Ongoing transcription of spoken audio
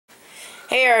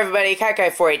Hey everybody,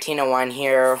 KaiKai41801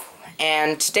 here,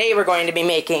 and today I'm going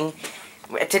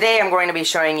to be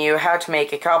showing you how to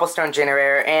make a Cobblestone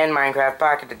Generator in Minecraft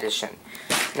Pocket Edition.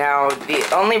 Now, the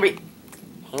only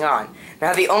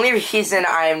reason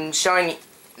I'm showing,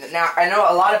 now I know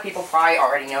a lot of people probably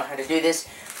already know how to do this,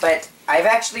 but I've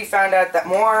actually found out that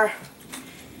more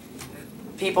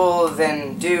people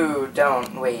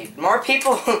more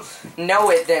people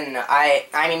know it than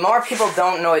more people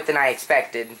don't know it than I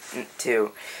expected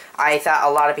to. I thought a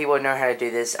lot of people would know how to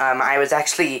do this. I was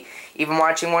actually even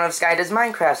watching one of Sky Does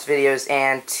Minecraft's videos,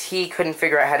 and he couldn't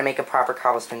figure out how to make a proper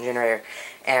cobblestone generator.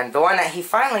 And the one that he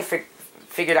finally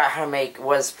figured out how to make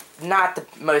was not the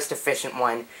most efficient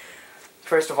one.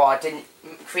 First of all, it didn't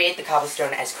create the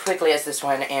cobblestone as quickly as this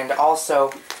one, and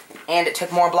it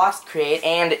took more blocks to create,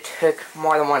 and it took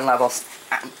more than one level.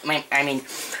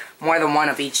 More than one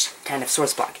of each kind of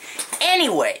source block.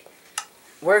 Anyway,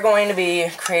 we're going to be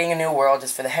creating a new world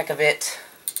just for the heck of it.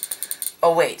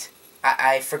 Oh wait,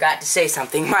 I forgot to say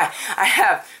something. I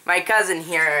have my cousin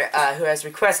here who has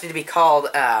requested to be called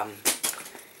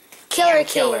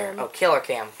killercam. Oh,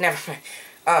 killercam. Never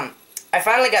mind. I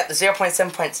finally got the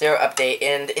 0.7.0 update,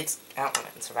 and it's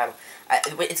in survival.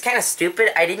 It's kind of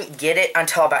stupid. I didn't get it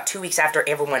until about 2 weeks after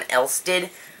everyone else did.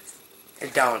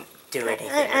 Don't do anything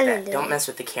like that. Don't mess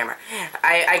with the camera.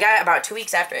 I got it about 2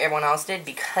 weeks after everyone else did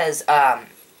because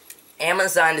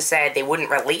Amazon decided they wouldn't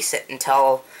release it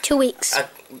until 2 weeks. A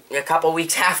couple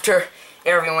weeks after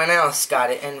everyone else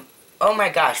got it, and oh my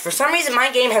gosh, for some reason my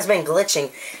game has been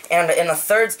glitching, and in the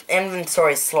third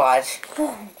inventory slot,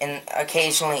 and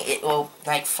occasionally it will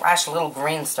like flash a little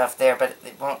green stuff there, but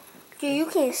it won't. Dude, you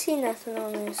can't see nothing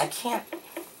on this. I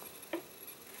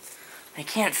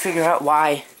can't figure out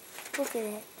why. Look at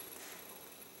it.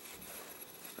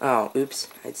 Oh, oops.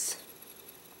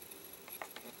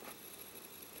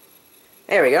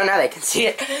 There we go, now they can see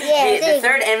it. Yeah, the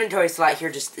third inventory slot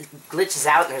here just glitches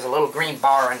out, and there's a little green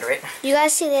bar under it. You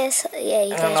guys see this? Yeah,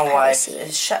 you guys don't know why. See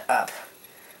it. Shut up.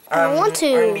 I want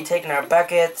to. We're going to be taking our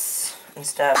buckets and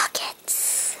stuff.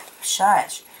 Buckets.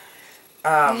 Shush.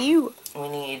 We're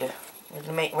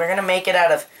gonna make it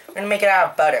out of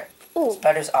butter. Ooh.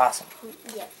 Butter's awesome.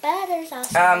 Yeah, butter's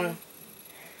awesome.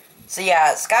 So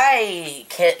yeah, Sky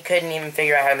couldn't even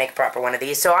figure out how to make a proper one of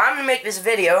these, so I'm gonna make this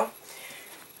video.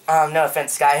 No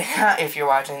offense, Sky, if you're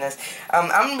watching this. I'm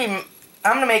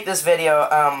gonna make this video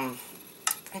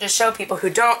to show people who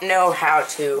don't know how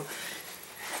to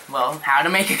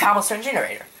make a cobblestone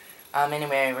generator.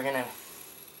 Anyway, we're gonna.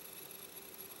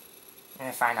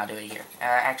 Fine, I'll do it here.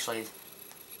 Actually,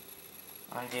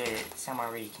 I want to do it somewhere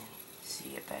where you can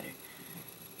see it better.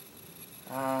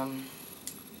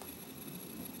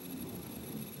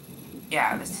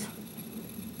 Yeah, this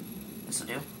will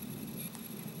do.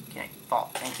 Okay,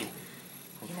 fall. Thank you.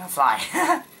 We can now fly.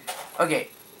 Okay,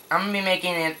 I'm gonna be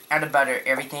making it out of butter.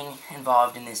 Everything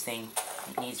involved in this thing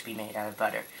needs to be made out of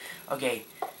butter. Okay,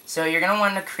 so you're gonna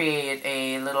want to create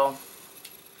a little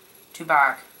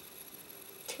 2-block.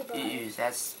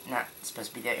 That's not supposed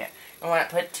to be there yet. I want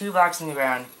to put 2 blocks in the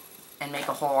ground and make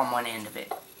a hole on one end of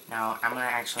it. Now, I'm going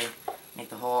to actually make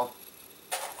the hole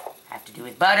have to do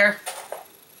with butter.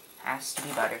 Has to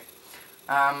be butter.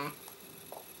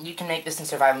 You can make this in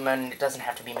survival mode, and it doesn't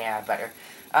have to be made out of butter.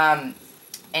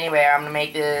 Anyway, I'm going to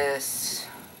make this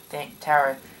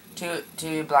tower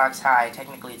 2 blocks high.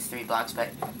 Technically, it's 3 blocks, but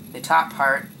the top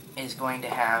part is going to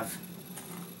have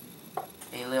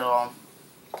a little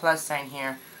plus sign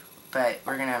here, but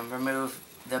we're going to remove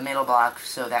the middle block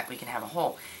so that we can have a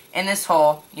hole. In this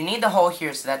hole, you need the hole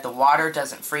here so that the water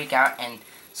doesn't freak out and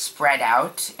spread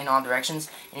out in all directions,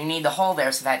 and you need the hole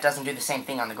there so that it doesn't do the same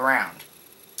thing on the ground.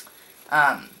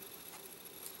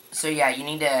 So yeah, you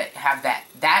need to have that.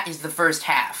 That is the first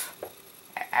half.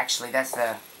 Actually, that's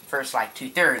the first, like,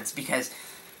 2/3, because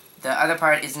the other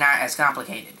part is not as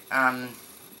complicated.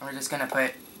 We're just going to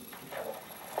put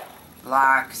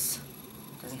blocks.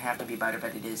 Doesn't have to be butter,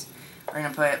 but it is. We're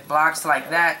going to put blocks like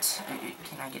that.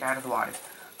 Can I get out of the water?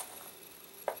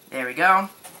 There we go.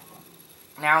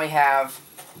 Now we have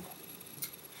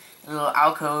a little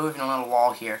alcove and a little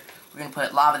wall here. We're going to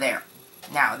put lava there.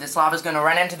 Now, this lava is going to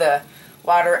run into the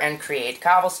water and create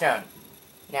cobblestone.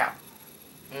 Now,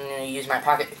 I'm going to use my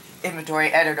Pocket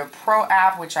Inventory Editor Pro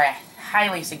app, which I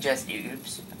highly suggest you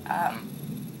use.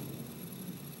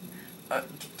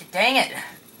 Dang it!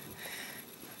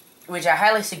 Which I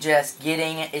highly suggest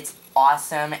getting. It's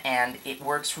awesome, and it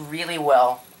works really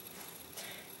well.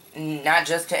 Not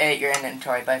just to edit your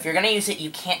inventory, but if you're going to use it, you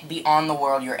can't be on the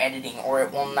world you're editing, or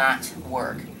it will not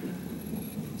work.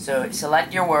 So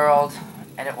select your world,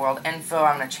 edit world info.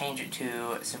 I'm going to change it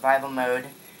to survival mode,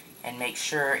 and make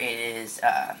sure it is,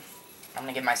 I'm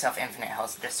gonna give myself infinite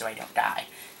health just so I don't die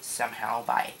somehow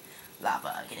by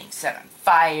lava getting set on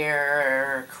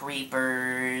fire,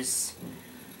 creepers.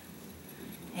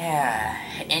 Yeah,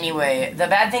 anyway, the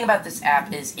bad thing about this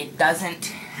app is it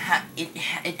doesn't,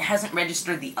 it hasn't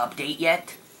registered the update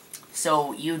yet,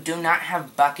 so you do not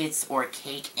have buckets or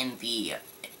cake in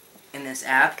this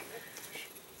app.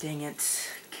 Dang it,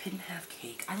 couldn't have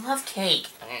cake. I love cake.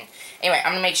 Anyway,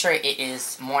 I'm gonna make sure it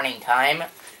is morning time,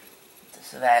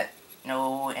 so that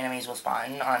no enemies will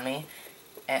spawn on me.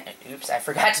 And, oops, I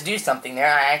forgot to do something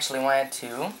there. I actually wanted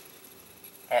to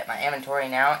edit my inventory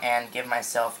now and give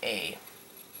myself a...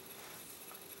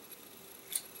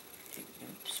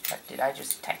 Oops, what did I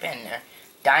just type in there?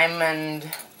 Diamond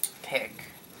pick.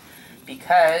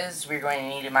 Because we're going to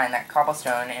need to mine that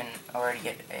cobblestone in order to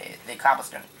get the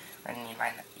cobblestone. We're going to need to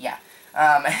mine that, yeah.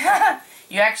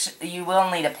 You will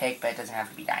need a pick, but it doesn't have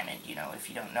to be diamond, you know, if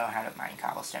you don't know how to mine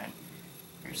cobblestone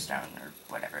or stone or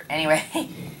whatever. Anyway,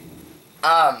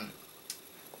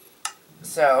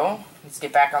 so let's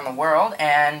get back on the world,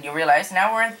 and you'll realize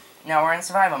now we're in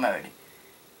survival mode,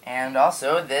 and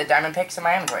also the diamond pick's in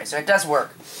my inventory, so it does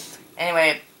work.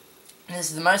 Anyway, this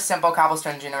is the most simple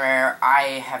cobblestone generator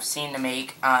I have seen to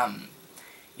make.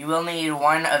 You will need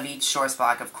one of each source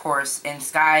block, of course. In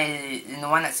the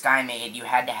one that Sky made, you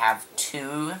had to have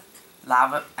two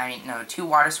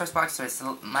water source blocks, so it's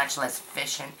much less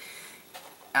efficient.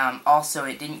 Also,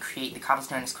 it didn't create the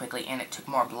cobblestone as quickly, and it took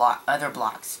more other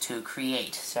blocks to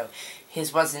create. So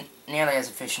his wasn't nearly as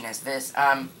efficient as this.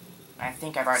 I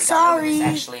think I've already gone over this,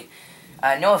 actually.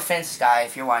 No offense, Sky,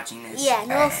 if you're watching this. Yeah,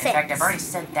 no offense. In fact, I've already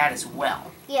said that as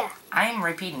well. Yeah. I'm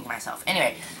repeating myself.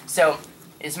 Anyway, so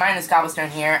it's mine this cobblestone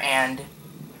here, and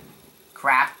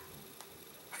crap.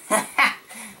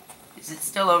 Is it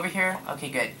still over here? Okay,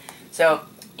 good. So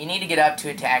you need to get up to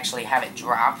it to actually have it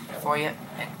drop for you.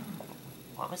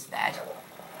 What was that?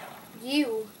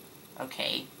 You.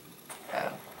 Okay.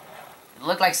 It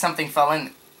looked like something fell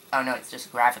in. Oh no, it's just a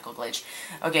graphical glitch.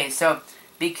 Okay, so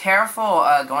be careful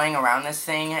going around this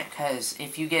thing, because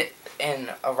if you get in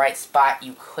a right spot,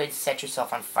 you could set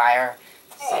yourself on fire.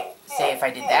 Say if I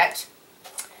did that.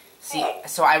 See,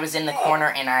 so I was in the corner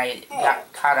and I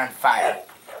got caught on fire.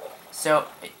 So,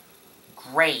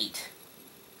 great.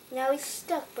 Now he's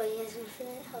stuck, but he has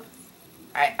infinite health.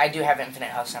 I do have infinite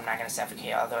health, so I'm not going to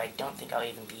suffocate, although I don't think I'll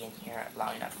even be in here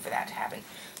long enough for that to happen.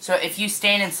 So if you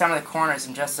stand in some of the corners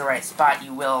in just the right spot,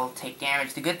 you will take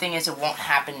damage. The good thing is it won't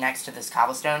happen next to this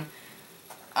cobblestone.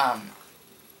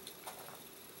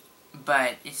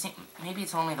 But maybe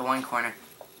it's only the one corner.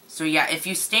 So yeah, if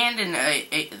you stand in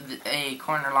a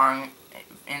corner along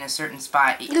in a certain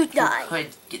spot, you could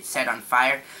get set on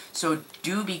fire. So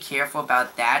do be careful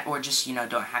about that, or just, you know,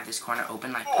 don't have this corner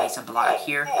open, like place a block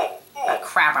here.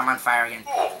 Crap, I'm on fire again.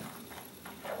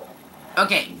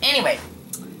 Okay, anyway.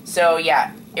 So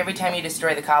yeah, every time you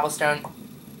destroy the cobblestone,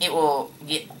 it will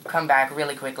come back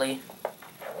really quickly,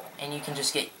 and you can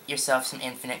just get yourself some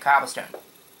infinite cobblestone.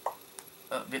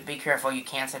 But be careful, you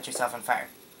can't set yourself on fire.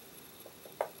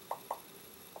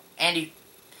 And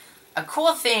a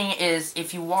cool thing is,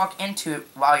 if you walk into it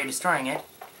while you're destroying it,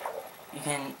 you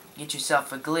can get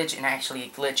yourself a glitch and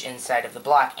actually glitch inside of the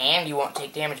block, and you won't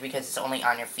take damage because it's only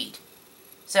on your feet.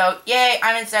 So, yay,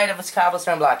 I'm inside of this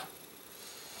cobblestone block.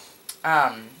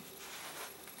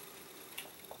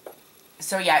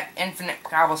 So yeah, infinite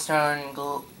cobblestone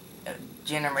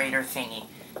generator thingy.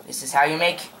 This is how you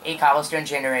make a cobblestone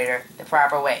generator the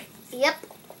proper way. Yep.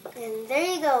 And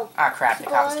there you go. Ah, crap, the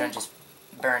cobblestone just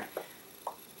burned.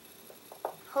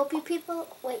 Hope you people...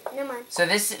 Wait, never mind. So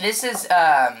this is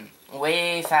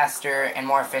way faster and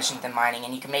more efficient than mining,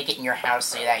 and you can make it in your house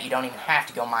so that you don't even have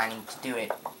to go mining to do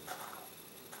it.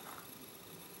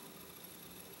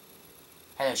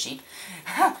 Hello, sheep.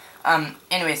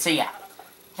 Anyway, so yeah.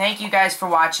 Thank you guys for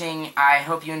watching. I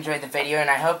hope you enjoyed the video, and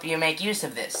I hope you make use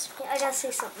of this. Yeah, I gotta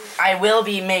say something. I will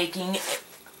be making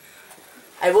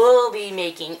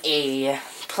a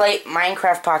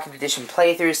Minecraft Pocket Edition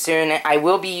playthrough soon. I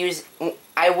will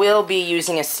be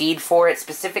using a seed for it,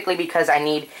 specifically because I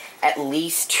need at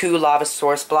least 2 lava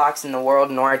source blocks in the world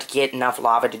in order to get enough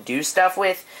lava to do stuff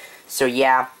with. So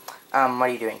yeah, what are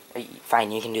you doing?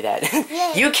 Fine, you can do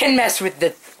that. You can mess with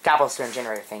the cobblestone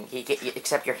generator thing,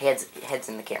 except your head's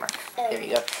in the camera. There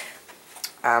you go.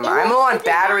 I'm low on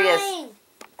battery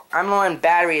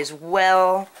as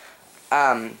well.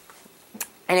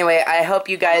 Anyway, I hope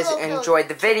you guys enjoyed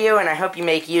the video, and I hope you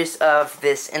make use of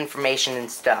this information and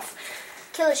stuff.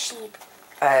 Kill a sheep.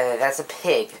 That's a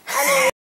pig.